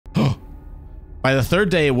By the third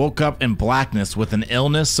day, it woke up in blackness with an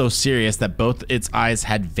illness so serious that both its eyes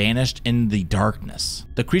had vanished in the darkness.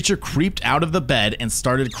 The creature creeped out of the bed and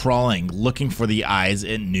started crawling, looking for the eyes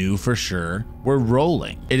it knew for sure were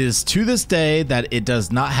rolling. It is to this day that it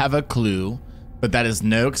does not have a clue, but that is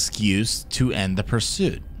no excuse to end the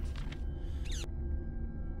pursuit.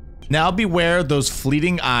 Now beware those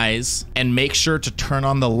fleeting eyes and make sure to turn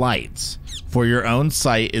on the lights, for your own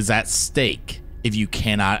sight is at stake if you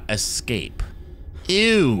cannot escape.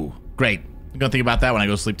 Ew. Great. I'm gonna think about that when I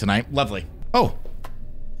go to sleep tonight. Lovely. Oh.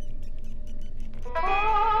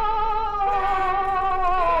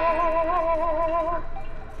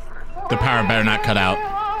 The power better not cut out.